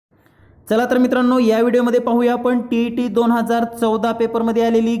चला तर मित्रांनो, या व्हिडिओमध्ये पाहूया आपण टीईटी 2014 पेपरमध्ये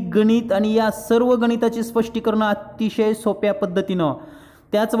आलेली गणित आणि या सर्व गणिताचे स्पष्टीकरण अतिशय सोप्या पद्धतीनं,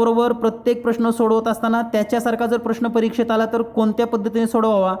 त्याचबरोबर प्रत्येक प्रश्न सोडवत असताना त्याच्यासारखा जर प्रश्न परीक्षेत आला तर कोणत्या पद्धतीने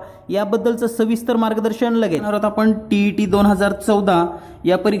सोडवावा याबद्दलचं सविस्तर मार्गदर्शन लगेच आपण टीईटी 2014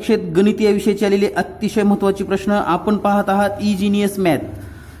 या परीक्षेत गणित या विषयाची आलेली अतिशय महत्त्वाची प्रश्न आपण पाहत आहात इंजिनियर्स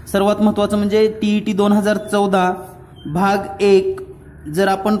मॅथ। सर्वात महत्त्वाचं म्हणजे टीईटी 2014 भाग 1 जर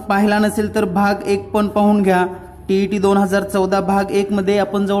आपण पाहिला नसेल तर भाग 1 पण पाहून घ्या। टीईटी 2014 भाग 1 मध्ये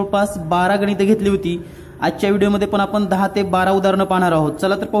आपण जवळपास 12 गणिते घेतली होती। आजच्या व्हिडिओमध्ये पण आपण 10 ते 12 उदाहरणं पाहणार आहोत।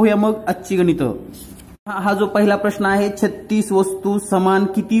 चला तर पाहूया मग आजची गणितं। हा जो पहिला प्रश्न आहे, 36 वस्तू समान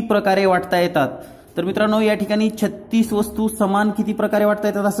किती प्रकारे वाटता येतात। तर मित्रांनो, या ठिकाणी 36 वस्तू समान किती प्रकारे वाटता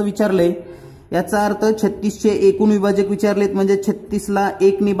येतात असं विचारले। याचा अर्थ 36 चे एकूण विभाजक विचारलेत, म्हणजे 36 ला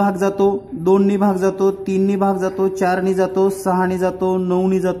 1 नी भाग जातो, 2 नी भाग जातो, 3 नी भाग जातो, 4 नी जातो, 6 नी जातो, 9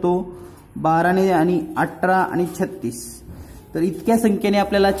 नी जातो, 12 नी आणि 18 आणि 36। तर इतक्या संख्येने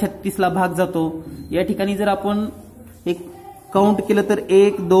आपल्याला 36 ला भाग जातो। या ठिकाणी जर आपण एक काउंट केलं तर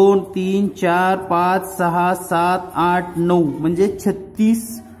 1 2 3 4 5 6 7 8 9 म्हणजे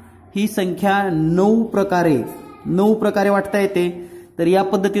 36 ही संख्या 9 प्रकारे वाटता येते। तर या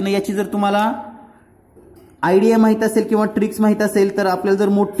पद्धतीने याची जर तुम्हाला आयडिया माहित असेल किंवा ट्रिक्स माहित असेल तर आपल्याला जर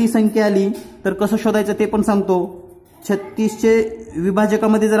मोठी संख्या आली तर कसं शोधायचं ते पण सांगतो। 36 चे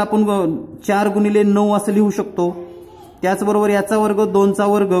विभाजकामध्ये जर आपण 4 गुणिले 9 असं लिहू शकतो। त्याचबरोबर याचा वर्ग 2 चा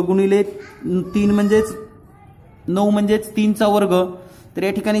वर्ग गुणिले 3 म्हणजेच 9 म्हणजेच 3 चा वर्ग। तर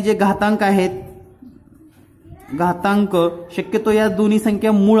या ठिकाणी जे घातांक आहेत, घातांक शक्यतो या दोन्ही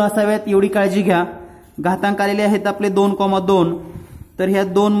संख्या मूळ असाव्यात एवढी काळजी घ्या। घातांक आलेले आहेत आपले 2,2, तर ह्या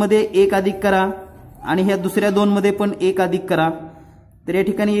 2 मध्ये 1 अधिक करा आणि ह्या दुसऱ्या 2 मध्ये पण 1 अधिक करा। तर या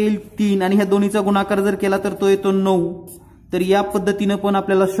ठिकाणी येईल 3 आणि ह्या दोन्हीचा गुणाकार जर केला तर तो येतो 9। तर या पद्धतीने पण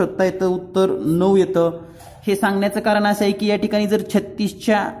आपल्याला शोधता येतं, उत्तर 9 येतं। हे सांगण्याचं कारण असं आहे की या ठिकाणी जर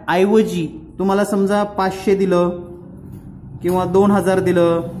 36च्या ऐवजी तुम्हाला समजा 500 दिलं किंवा 2000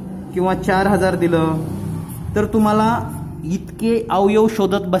 दिलं किंवा 4000 दिलं तर तुम्हाला इतके अवयव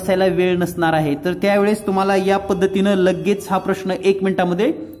शोधत बसायला वेळ नसणार आहे। तर त्यावेळेस तुम्हाला या पद्धतीनं लगेच हा प्रश्न 1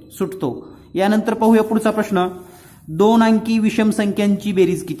 मिनिटामध्ये सुटतो। यानंतर पाहूया पुढचा प्रश्न, 2 अंकी विषम संख्यांची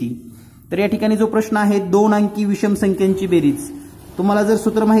बेरीज किती। तर या ठिकाणी जो प्रश्न आहे 2 अंकी विषम संख्यांची बेरीज, तुम्हाला जर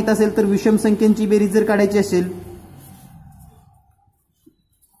सूत्र माहित असेल तर विषम संख्यांची बेरीज जर काढायची असेल,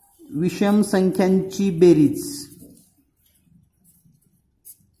 विषम संख्यांची बेरीज,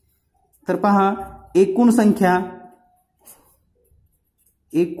 तर पहा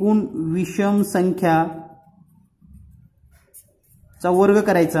एकूण विषम संख्याचा वर्ग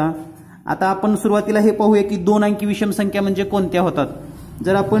करायचा। आता आपण सुरुवातीला हे पाहूया की 2 अंकी विषम संख्या म्हणजे कोणत्या होतात।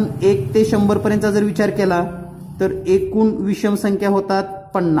 जर आपण 1 ते 100 पर्यंतचा जर विचार केला तर एकूण विषम संख्या होतात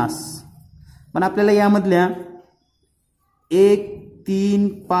 50। पण आपल्याला यामधल्या 1 3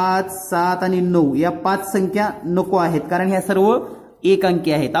 5 7 आणि 9 या 5 संख्या नको आहेत, कारण ह्या सर्व 1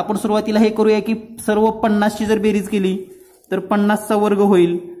 अंकी आहेत। आपण सुरुवातीला हे करूया की सर्व 50 ची जर बेरीज केली तर 50 चा वर्ग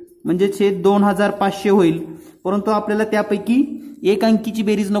होईल, म्हणजे 2500 होईल। परंतु आपल्याला त्यापैकी 1 अंकीची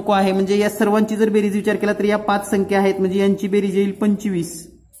बेरीज नको आहे, म्हणजे या सर्वांची जर बेरीज विचार केला तर या 5 संख्या आहेत, म्हणजे यांची बेरीज येईल 25।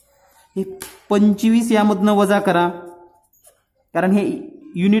 हे 25 यामधनं वजा करा, कारण हे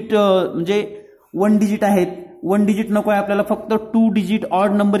युनिट म्हणजे 1 डिजिट आहेत। 1 डिजिट नको आहे आपल्याला, फक्त 2 डिजिट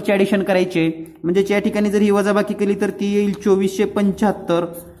ऑड नंबरची ऍडिशन करायचे। म्हणजे या ठिकाणी जर ही वजाबाकी केली तर ती येईल 2475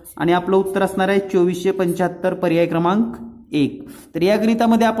 आणि आपलं उत्तर असणार आहे 2475, पर्याय क्रमांक 1। तर या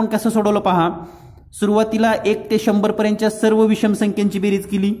गणितामध्ये आपण कसं सोडवलं पहा, सुरुवातीला 1 ते 100 पर्यंतच्या सर्व विषम संख्यांची बेरीज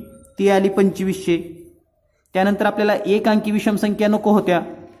केली, ती आली 2500। त्यानंतर आपल्याला 1 अंकी विषम संख्या नको होत्या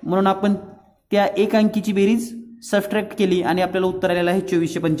म्हणून आपण त्या 1 अंकीची बेरीज सबट्रॅक्ट केली आणि आपल्याला उत्तर आलेलं आहे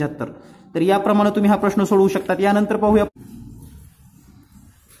 2475। तर याप्रमाणे तुम्ही हा प्रश्न सोडवू शकतात। यानंतर पाहूया,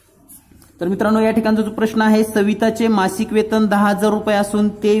 तर मित्रांनो या ठिकाणचा जो प्रश्न आहे, सविताचे मासिक वेतन 10,000 रुपये असून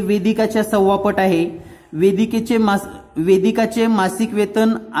ते वेदिकाच्या 1.25 पट आहे। वेदिकाचे मासिक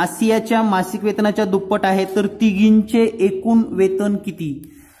वेतन आसियाच्या मासिक वेतनाच्या दुप्पट आहे, तर तिघींचे एकूण वेतन किती।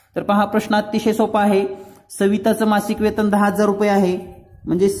 तर पहा प्रश्न अतिशय सोपा आहे। सविताचं मासिक वेतन 10,000 रुपये आहे,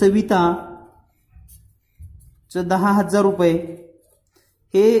 म्हणजे सविताचं 10,000 रुपये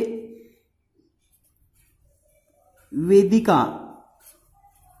हे वेदिकाच्या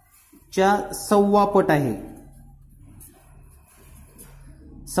 1.25 पट आहे।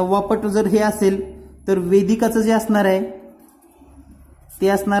 1.25 पट जर हे असेल तर वेदिकाचं जे असणार आहे ते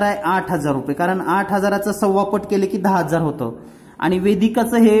असणार आहे 8,000 रुपये, कारण 8,000चा 1.25 पट केले की 10,000 होतं। आणि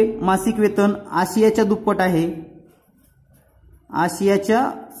वेदिकाचं हे मासिक वेतन आशियाच्या दुप्पट आहे,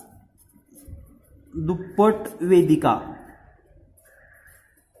 आशियाच्या दुप्पट वेदिका।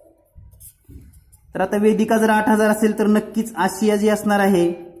 तर आता वेदिका जर 8,000 असेल तर नक्कीच आशिया जी असणार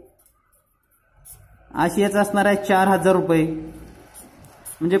आहे, आशियाचा असणार आहे 4,000 रुपये.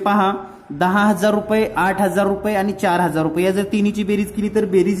 म्हणजे पहा 10,000 रुपये, 8,000 रुपये आणि 4,000 रुपये या जर तिन्हीची बेरीज केली तर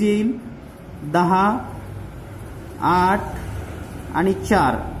बेरीज येईल 10, 8 आणि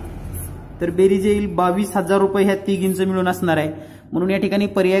 4. तर बेरीज येईल 22,000 रुपये ह्या तिघींचं मिळून असणार आहे. म्हणून या ठिकाणी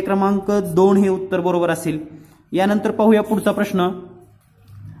पर्याय क्रमांक 2 हे उत्तर बरोबर असेल. यानंतर पाहूया पुढचा प्रश्न.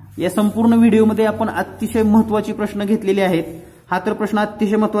 या संपूर्ण व्हिडिओमध्ये आपण अतिशय महत्त्वाचे प्रश्न घेतलेले आहेत. हा तर प्रश्न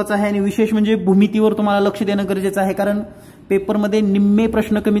अतिशय महत्त्वाचा आहे आणि विशेष म्हणजे भूमितीवर तुम्हाला लक्ष देणं गरजेचं आहे, कारण पेपरमध्ये निम्मे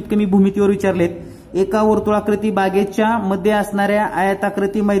प्रश्न कमीत कमी भूमितीवर विचारलेत. एका वर्तुळाकृती बागेच्या मध्ये असणाऱ्या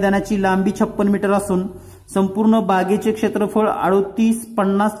आयताकृती मैदानाची लांबी 56 मीटर असून संपूर्ण बागेचे क्षेत्रफळ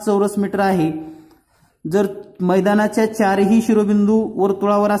 3850 चौरस मीटर आहे. जर मैदानाच्या 4ही शिरोबिंदू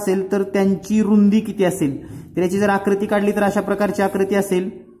वर्तुळावर असेल तर त्यांची रुंदी किती असेल? तर याची जर आकृती काढली तर अशा प्रकारची आकृती असेल.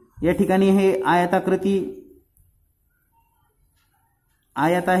 या ठिकाणी हे आयताकृती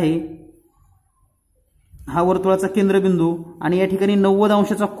आयत आहे, हा वर्तुळाचा केंद्रबिंदू आणि या ठिकाणी 90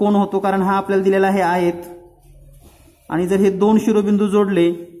 अंशाचा कोन होतो, कारण हा आपल्याला दिलेला आहे आयत. आणि जर हे दोन शिरोबिंदू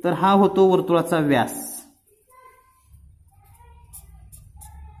जोडले तर हा होतो वर्तुळाचा व्यास.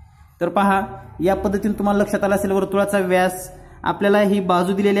 तर पहा या पद्धतीने तुम्हाला लक्षात आलं असेल वर्तुळाचा व्यास. आपल्याला ही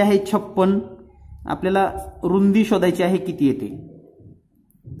बाजू दिलेली आहे 56, आपल्याला रुंदी शोधायची आहे किती येते.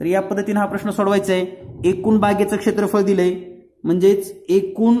 तर या पद्धतीने हा प्रश्न सोडवायचा आहे. एकूण बागेचं क्षेत्रफळ दिलंय, म्हणजेच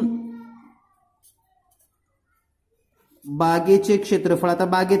एकूण बागेचे क्षेत्रफळ. आता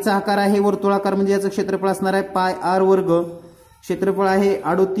बागेचा आकार आहे वर्तुळाकार, म्हणजे याचं क्षेत्रफळ असणार आहे पाय आर वर्ग. क्षेत्रफळ आहे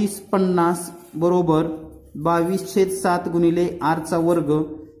 3850 बरोबर 22/7 गुणिले आरचा वर्ग.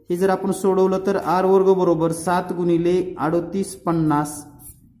 हे जर आपण सोडवलं तर आर वर्ग बरोबर 7 गुणिले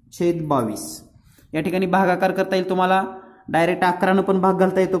 3850/22. या ठिकाणी भागाकार करता येईल तुम्हाला, डायरेक्ट 11 पण भाग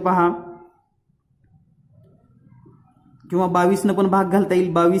घालता येतो पहा, किंवा 22 पण भाग घालता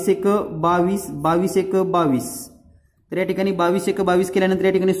येईल. 22 1 22, 22 1 22. तर या ठिकाणी 22 1 22 केल्यानंतर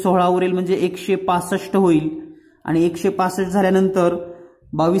या ठिकाणी 16 उरेल, म्हणजे 165 होईल. आणि 165 झाल्यानंतर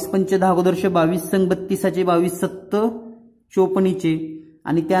 22 पंच 10 अगोदरशे 22 संग 32चे 22 7 54चे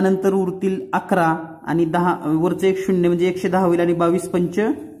आणि त्यानंतर उरतील 11 आणि 10 वरचे एक 0 म्हणजे 110 होईल आणि 22 पंच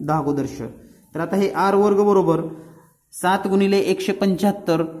 10 अगोदरश. तर आता हे आर वर्ग बरोबर 7 गुणिले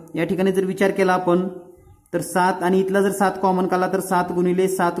 175. या ठिकाणी जर विचार केला आपण तर 7 आणि इथला जर 7 कॉमन काढला तर 7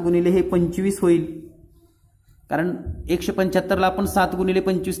 गुणिले हे 25 होईल, कारण 175ला आपण 7 गुणिले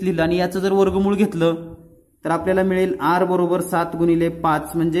 25 लिहिलं आणि याचं जर वर्गमूळ घेतलं तर आपल्याला मिळेल आर बरोबर 7 गुणिले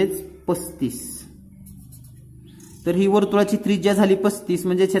 5 म्हणजेच 35. तर ही वर्तुळाची त्रिज्या झाली 35,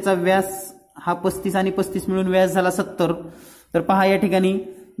 म्हणजे ह्याचा व्यास हा 35 आणि 35 मिळून व्यास झाला 70. तर पहा या ठिकाणी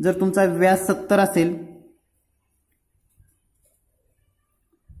जर तुमचा व्यास 70 असेल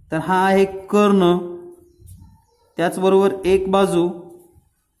तर हा आहे कर्ण, त्याचबरोबर एक बाजू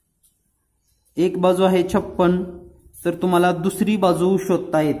आहे 56, तर तुम्हाला दुसरी बाजू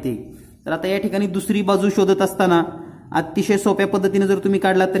शोधता येते. तर आता या ठिकाणी दुसरी बाजू शोधत असताना अतिशय सोप्या पद्धतीने जर तुम्ही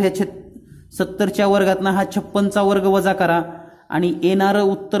काढला तर ह्या 70च्या वर्गातनं हा 56चा वर्ग वजा करा आणि येणारं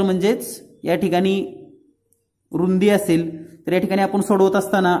उत्तर म्हणजेच या ठिकाणी रुंदी असेल. तर या ठिकाणी आपण सोडवत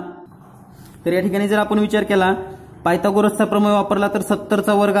असताना तर या ठिकाणी जर आपण विचार केला पायथागोरसचा प्रमेय वापरला तर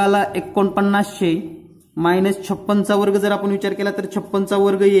 70चा वर्ग आला 4900 मायनस 56चा वर्ग जर आपण विचार केला तर 56चा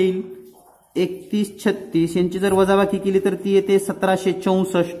वर्ग येईल 3136. यांची जर वजाबाकी केली तर ती येते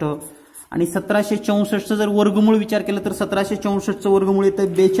 1764 आणि 1764चं जर वर्गमूळ विचार केला तर 1764चं वर्गमूळ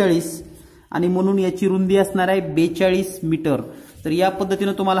येतं 42 आणि म्हणून याची रुंदी असणार आहे 42 मीटर. तर या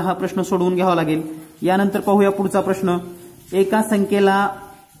पद्धतीने तुम्हाला हा प्रश्न सोडवून घ्यावा लागेल. यानंतर पाहूया पुढचा प्रश्न. एका संख्येला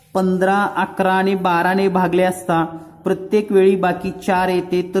 15, 11 आणि 12 ने भागले असता प्रत्येक वेळी बाकी 4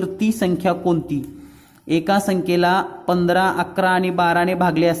 येते तर ती संख्या कोणती? एका संख्येला 15, 11 आणि 12 ने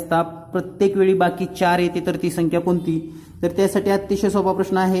भागले असता प्रत्येक वेळी बाकी 4 येते तर ती संख्या कोणती? तर त्यासाठी अतिशय सोपा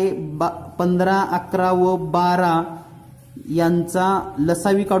प्रश्न आहे. 15, 11 व 12 यांचा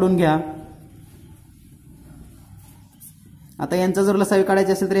लसावी काढून घ्या. आता यांचा जर लसावी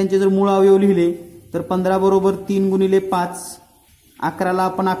काढायचे असेल तर यांचे जर मूळ अवयव लिहिले तर 15 बरोबर 3 गुणिले 5, 11ला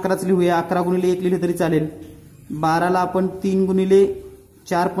आपण 11च लिहूया, 11 गुणिले 1 लिहिले तरी चालेल, 12ला आपण 3 गुणिले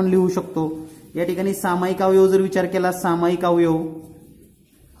 4 पण लिहू शकतो. या ठिकाणी सामायिक अवयव जर विचार केला, सामायिक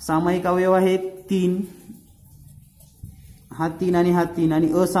अवयव आहे 3, हा 3 आणि हा 3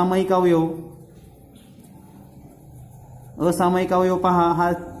 आणि असामायिक अवयव पहा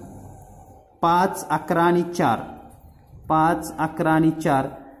हा 5, 11 आणि 4, 5, 11 आणि 4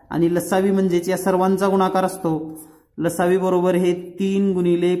 आणि लसावी म्हणजेच या सर्वांचा गुणाकार असतो. लसावी बरोबर हे 3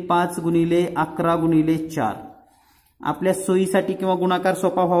 गुणिले 5 गुणिले 11 गुणिले 4. आपल्या सोयीसाठी किंवा गुणाकार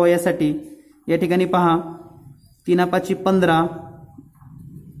सोपा व्हावा यासाठी या ठिकाणी पहा 3 5 15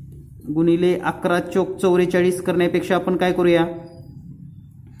 गुणिले 11 चौक 44 करण्यापेक्षा आपण काय करूया,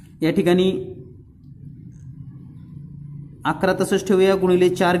 या ठिकाणी 11 तसंच ठेवूया, गुणिले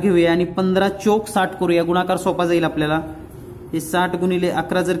 4 घेऊया आणि 15 चौक 60 करूया. गुणाकार सोपा जाईल आपल्याला. हे 60 गुणिले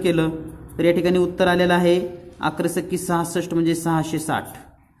 11 जर केलं तर या ठिकाणी उत्तर आलेलं आहे 11 × 66 म्हणजे 660.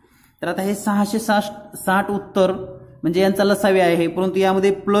 तर आता हे 660 उत्तर म्हणजे यांचा लसावी आहे, परंतु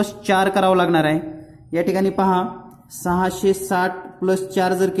यामध्ये +4 करावं लागणार आहे. या ठिकाणी पहा 660 +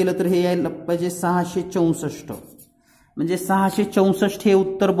 4 जर केलं तर हे यायला पाहिजे 664. म्हणजे 664 हे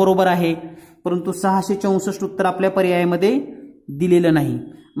उत्तर बरोबर आहे, परंतु 664 उत्तर आपल्या पर्यायामध्ये दिलेलं नाही.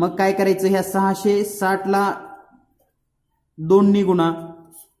 मग काय करायचं, ह्या 660 ला 2 ने गुणा,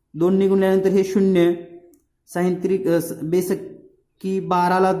 2 ने गुणल्यानंतर हे 0, साहित्रिक बेसक्की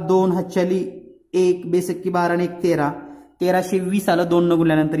 12 ला 2 हातच्याली 1, बेसक्की 12 ने 1 13, 1320 आलं 2 न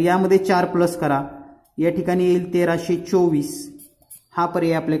गुणल्यानंतर. यामध्ये 4 प्लस करा, या ठिकाणी येईल 1324. हा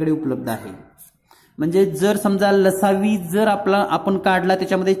पर्याय आपल्याकडे उपलब्ध आहे. म्हणजे जर समजा लसावी जर आपण काढला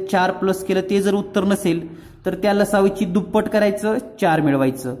त्याच्यामध्ये 4 प्लस केलं ते जर उत्तर नसेल तर त्या लसावीची दुप्पट करायचं 4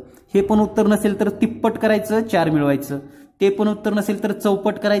 मिळवायचं. हे पण उत्तर नसेल तर तिप्पट करायचं 4 मिळवायचं. ते पण उत्तर नसेल तर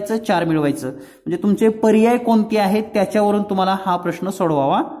चौपट करायचं 4 मिळवायचं. म्हणजे तुमचे पर्याय कोणते आहेत त्याच्यावरून तुम्हाला हा प्रश्न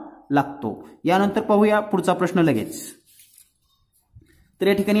सोडवावा लागतो. यानंतर पाहूया पुढचा प्रश्न लगेच. तर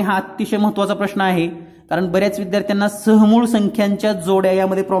या ठिकाणी हा अतिशय महत्त्वाचा प्रश्न आहे, कारण बऱ्याच विद्यार्थ्यांना सहमूळ संख्यांच्या जोड्या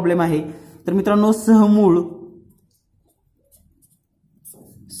यामध्ये प्रॉब्लेम आहे. तर मित्रांनो,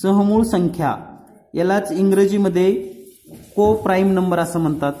 सहमूळ संख्या यालाच इंग्रजीमध्ये को प्राईम नंबर असं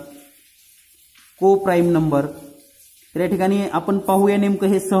म्हणतात. को प्राईम नंबर. तर या ठिकाणी आपण पाहूया नेमकं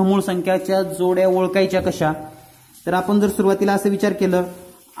हे सहमूळ संख्याच्या जोड्या ओळखायच्या कशा. तर आपण जर सुरुवातीला असं विचार केलं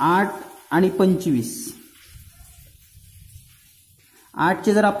 8 आणि 25,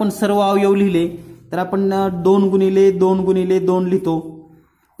 8चे जर आपण सर्व अवयव लिहिले तर आपण 2 गुणिले 2 गुणिले 2 लिहितो.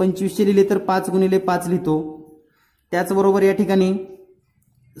 25चे लिहिले तर 5 गुणिले 5 लिहितो. त्याचबरोबर या ठिकाणी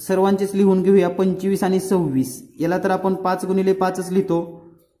सर्वांचेच लिहून घेऊया 25 आणि 26. याला तर आपण 5 गुणिले 5च लिहितो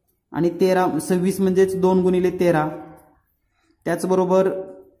आणि 26 म्हणजेच 2 गुणिले 13. त्याचबरोबर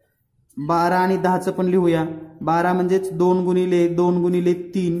 12 आणि 10चं पण लिहूया. 12 म्हणजेच 2 गुणिले 2 गुणिले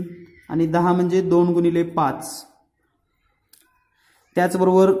 3 आणि 10 म्हणजे 2 गुणिले 5.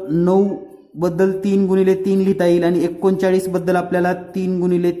 त्याचबरोबर 9 बद्दल 3 गुणिले 3 लिहिता येईल आणि 39 बद्दल आपल्याला 3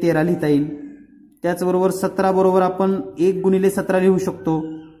 गुणिले 13 लिहिता येईल. त्याचबरोबर 17 बरोबर आपण 1 गुणिले 17 लिहू शकतो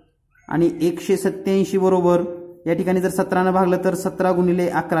आणि 187 बरोबर या ठिकाणी जर 17 भागलं तर 17 गुणिले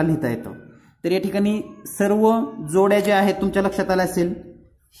 11 लिहिता येतं. तर या ठिकाणी सर्व जोड्या ज्या आहेत तुमच्या लक्षात आल्या असेल.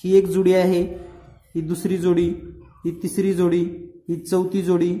 ही एक जोडी आहे, ही दुसरी जोडी, ही तिसरी जोडी, ही चौथी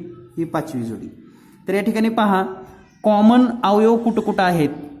जोडी, ही पाचवी जोडी. तर या ठिकाणी पहा कॉमन अवयव कुठं कुठं आहेत.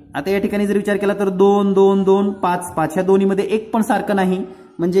 आता या ठिकाणी जर विचार केला तर 2 2 2 5 5 ह्या दोन्हीमध्ये एक पण सारखं नाही,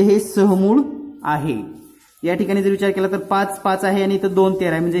 म्हणजे हे सहमूळ आहे. या ठिकाणी जर विचार केला तर 5 5 आहे आणि इथं 2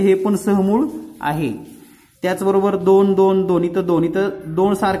 13 आहे, म्हणजे हे पण सहमूळ आहे. त्याचबरोबर 2 2 2 इथं 2 इथं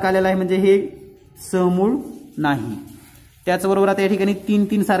 2 सारखं आलेलं आहे, म्हणजे हे सहमूळ नाही. त्याचबरोबर आता या ठिकाणी 3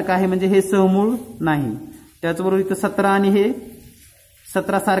 3 सारखं आहे, म्हणजे हे सहमूळ नाही. त्याचबरोबर इथं 17 आणि हे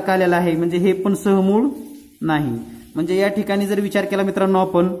 17 सारखं आलेलं आहे, म्हणजे हे पण सहमूळ नाही. म्हणजे या ठिकाणी जर विचार केला मित्रांनो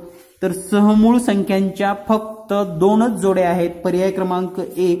आपण तर सहमूळ संख्यांच्या फक्त 2च जोड्या आहेत. पर्याय क्रमांक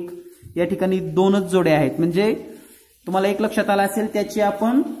 1 या ठिकाणी 2च जोड्या आहेत. म्हणजे तुम्हाला एक लक्षात आलं असेल, त्याचे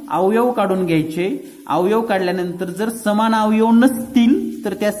आपण अवयव काढून घ्यायचे. अवयव काढल्यानंतर जर समान अवयव नसतील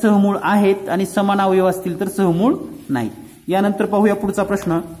तर त्या सहमूळ आहेत आणि समान अवयव असतील तर सहमूळ नाही. यानंतर पाहूया पुढचा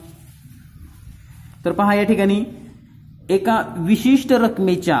प्रश्न. तर पहा या ठिकाणी एका विशिष्ट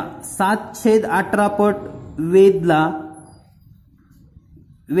रकमेच्या 7/18 पट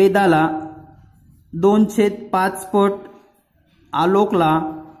वेदाला 2/5 पट आलोकला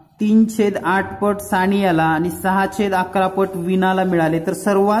 3/8 पट सानियाला आणि 6/11 पट विनाला मिळाले, तर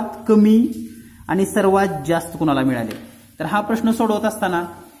सर्वात कमी आणि सर्वात जास्त कुणाला मिळाले. तर हा प्रश्न सोडवत असताना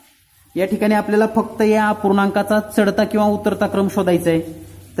या ठिकाणी आपल्याला फक्त या अपूर्णांकाचा चढता किंवा उतरता क्रम शोधायचा आहे.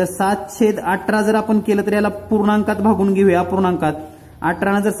 तर 7/18 जर आपण केलं तर याला पूर्णांकात भागून घेऊया. अपूर्णांकात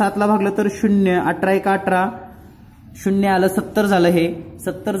 18 जर 7 ला भागलं तर 0, 18 1 18, 0 आलं 70 झालं. हे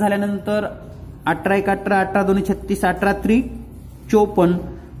 70 झाल्यानंतर 18 1 18, 18 2 36, 18 3 54,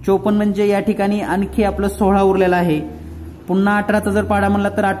 54 म्हणजे या ठिकाणी आणखी आपलं 16 उरलेलं आहे. पुन्हा 18चा जर पाडा म्हणला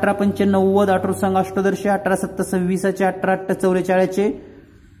तर 18 पंचे 90, 18 संघ अष्टदर्शी, 18 7 26, 18 8 44,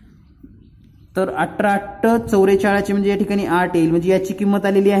 तर 18 8 44 म्हणजे या ठिकाणी 8 येईल. म्हणजे याची किंमत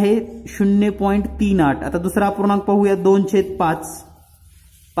आलेली आहे 0.38. आता दुसरा अपूर्णांक पाहूया 2/5.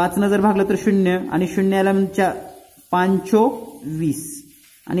 5 न जर भागलं तर 0 आणि 0 आला म्हणजे 5 20.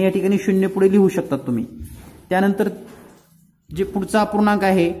 आणि या ठिकाणी 0 पुढे लिहू शकतात तुम्ही। त्यानंतर जे पुढचा अपूर्णांक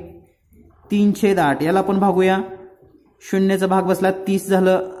आहे 3/8 याला आपण भागूया। 0चा भाग बसला 30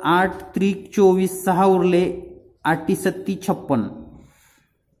 झालं, 8 त्रिक 24, 6 उरले, 8 सत्ती 56।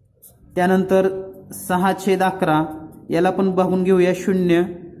 त्यानंतर 6/11 याला पण भागून घेऊया। 0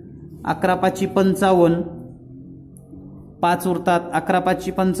 11 5 55, 5 उरतात, 11 5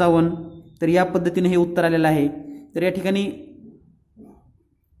 55। तर या पद्धतीने हे उत्तर आलेलं आहे। तर या ठिकाणी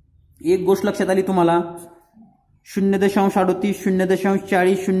एक गोष्ट लक्षात आली तुम्हाला, 0.38,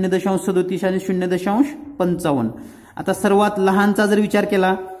 0.40, 0.37 आणि 0.55। आता सर्वात लहानचा जर विचार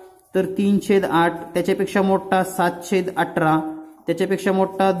केला तर 3/8, त्याच्यापेक्षा मोठा 7/18, त्याच्यापेक्षा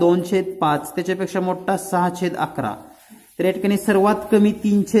मोठा 2/5, त्याच्यापेक्षा मोठा 6/11। तर या ठिकाणी सर्वात कमी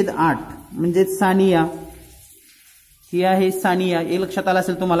 3/8 म्हणजे सानिया, ही आहे सानिया। हे लक्षात आलं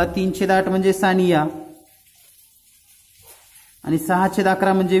असेल तुम्हाला, 3/8 म्हणजे सानिया आणि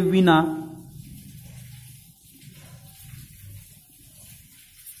 6/11 म्हणजे विना।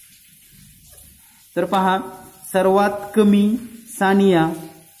 तर पहा, सर्वात कमी सानिया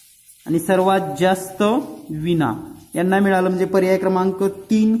आणि सर्वात जास्त विना यांना मिळालं, म्हणजे पर्याय क्रमांक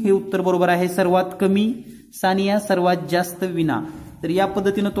 3 हे उत्तर बरोबर आहे। सर्वात कमी सानिया, सर्वात जास्त विना। तर या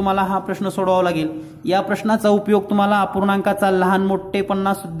पद्धतीने तुम्हाला हा प्रश्न सोडवावा लागेल। या प्रश्नाचा उपयोग तुम्हाला अपूर्णांकाचा लहान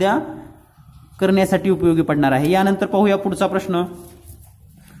मोठेपणा सुद्धा करण्यासाठी उपयोगी पडणार आहे। यानंतर पाहूया पुढचा प्रश्न।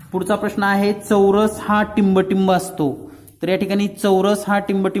 पुढचा प्रश्न आहे, चौरस हा टिंबटिंब असतो। तर या ठिकाणी चौरस हा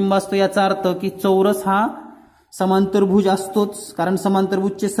टिंबटिंब असतो याचा अर्थ की चौरस हा समांतरभुज असतोच, कारण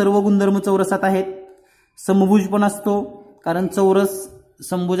समांतरभुजचे सर्व गुणधर्म चौरसात आहेत। समभुज पण असतो, कारण चौरस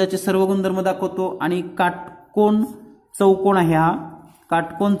समभुजाचे सर्व गुणधर्म दाखवतो। आणि काटकोन चौकोन आहे, हा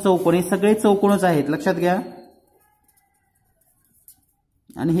काटकोन चौकोन, हे सगळे चौकोनच आहेत, लक्षात घ्या।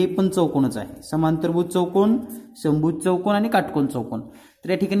 आणि हे पण चौकोनच आहे, समांतरभुज चौकोन, समभुज चौकोन आणि काटकोन चौकोन। तर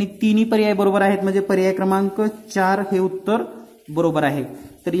या ठिकाणी तिन्ही पर्याय बरोबर आहेत, म्हणजे पर्याय क्रमांक 4 हे उत्तर बरोबर आहे।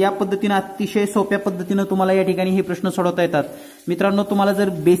 तर या पद्धतीने अतिशय सोप्या पद्धतीने तुम्हाला या ठिकाणी हे प्रश्न सोडवता येतात। मित्रांनो, तुम्हाला जर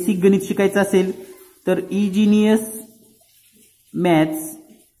बेसिक गणित शिकायचं असेल तर इंजिनियस मॅथ्स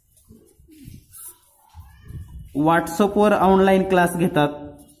व्हॉट्सअपवर ऑनलाईन क्लास घेतात।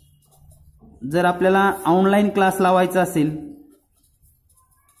 जर आपल्याला ऑनलाईन क्लास लावायचा असेल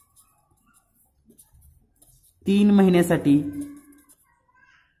 3 महिन्यासाठी,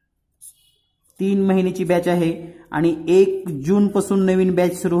 3 महिन्याची बॅच आहे आणि 1 जून पासून नवीन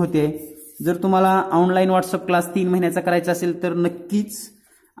बॅच सुरू होते। जर तुम्हाला ऑनलाईन व्हॉट्सअप क्लास 3 महिन्याचा करायचा असेल तर नक्कीच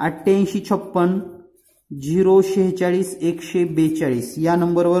 8856 046 142 या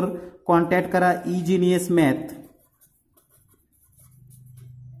नंबरवर कॉन्टॅक्ट करा। इंजिनियस मॅथ,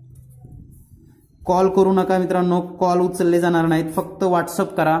 कॉल करू नका मित्रांनो, कॉल उचलले जाणार नाहीत, फक्त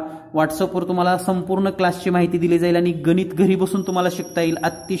व्हॉट्सअप करा। व्हॉट्सअपवर तुम्हाला संपूर्ण क्लासची माहिती दिली जाईल आणि गणित घरी बसून तुम्हाला शिकता येईल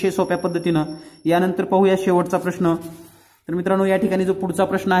अतिशय सोप्या पद्धतीनं। यानंतर पाहूया शेवटचा प्रश्न। तर मित्रांनो, या ठिकाणी जो पुढचा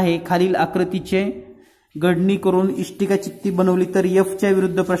प्रश्न आहे, खालील आकृतीचे गडणी करून इष्टिका चित्ती बनवली तर एफ च्या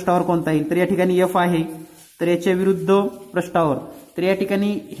विरुद्ध पृष्ठावर कोणता येईल। तर या ठिकाणी एफ आहे, तर याच्या विरुद्ध पृष्ठावर, तर या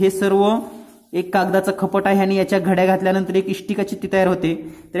ठिकाणी हे सर्व एक कागदाचा खपट आहे आणि याच्या घड्या घातल्यानंतर एक इष्टिका चित्ती तयार होते।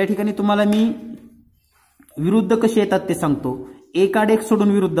 तर या ठिकाणी तुम्हाला मी विरुद्ध कसे येतात ते सांगतो। एक आड एक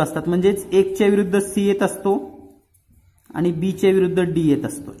सोडून विरुद्ध असतात, म्हणजेच 1 च्या विरुद्ध सी येत असतो आणि बी च्या विरुद्ध डी येत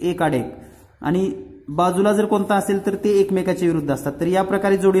असतो, एक आड एक। आणि बाजूला जर कोणता असेल तर ते एकमेकाच्या विरुद्ध असतात। तर या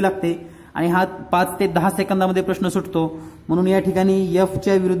प्रकारे जोडी लागते आणि हा 5 ते 10 सेकंदामध्ये प्रश्न सुटतो। म्हणून या ठिकाणी एफ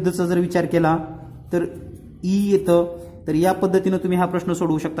च्या विरुद्धचा जर विचार केला तर ई येतं। तर या पद्धतीने तुम्ही हा प्रश्न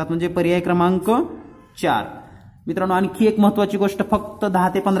सोडवू शकतात, म्हणजे पर्याय क्रमांक 4। मित्रांनो, आणखी एक महत्त्वाची गोष्ट, फक्त 10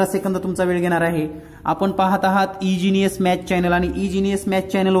 ते 15 सेकंद तुमचा वेळ घेणार आहे। आपण पाहत आहात इंजिनियस मॅथ चॅनल आणि इंजिनियस मॅथ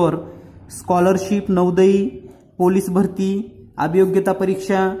चॅनलवर स्कॉलरशिप, नवोदयी, पोलीस भरती, अभियोग्यता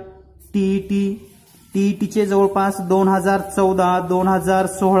परीक्षा, टीईटीचे जवळपास 2014,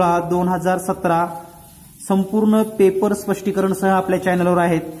 2016, 2017 संपूर्ण पेपर स्पष्टीकरणसह आपल्या चॅनलवर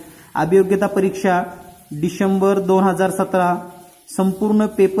आहेत। अभियोग्यता परीक्षा डिसेंबर 2017 संपूर्ण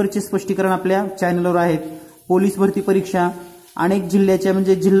पेपरचे स्पष्टीकरण आपल्या चॅनलवर आहेत। पोलीस भरती परीक्षा अनेक जिल्ह्याच्या,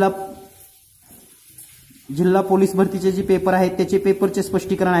 म्हणजे जिल्हा पोलीस भरतीचे जे पेपर आहेत त्याचे पेपरचे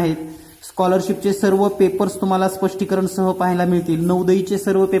स्पष्टीकरण आहेत। स्कॉलरशिपचे सर्व पेपर्स तुम्हाला स्पष्टीकरणसह पाहायला मिळतील। नवोदयीचे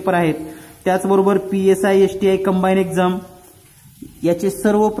सर्व पेपर आहेत, त्याचबरोबर PSI STI कंबाईन एक्झाम याचे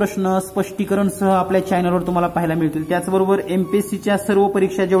सर्व प्रश्न स्पष्टीकरणसह आपल्या चॅनलवर तुम्हाला पाहायला मिळतील। त्याचबरोबर MPSCच्या सर्व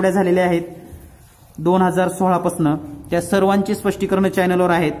परीक्षा जेवढ्या झालेल्या आहेत 2016 पासून त्या सर्वांचे स्पष्टीकरण चॅनलवर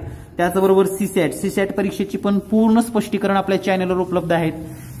आहेत। त्याचबरोबर सीसॅट परीक्षेची पण पूर्ण स्पष्टीकरण आपल्या चॅनलवर उपलब्ध आहेत।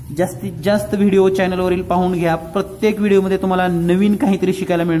 जास्तीत जास्त व्हिडिओ चॅनलवरील पाहून घ्या, प्रत्येक व्हिडिओमध्ये तुम्हाला नवीन काहीतरी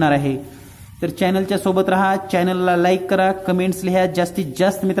शिकायला मिळणार आहे। तर चॅनलच्या सोबत राहा, चॅनलला लाईक करा, कमेंट्स लिहा, जास्तीत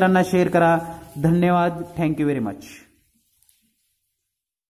जास्त मित्रांना शेअर करा. धन्यवाद. Thank you very much.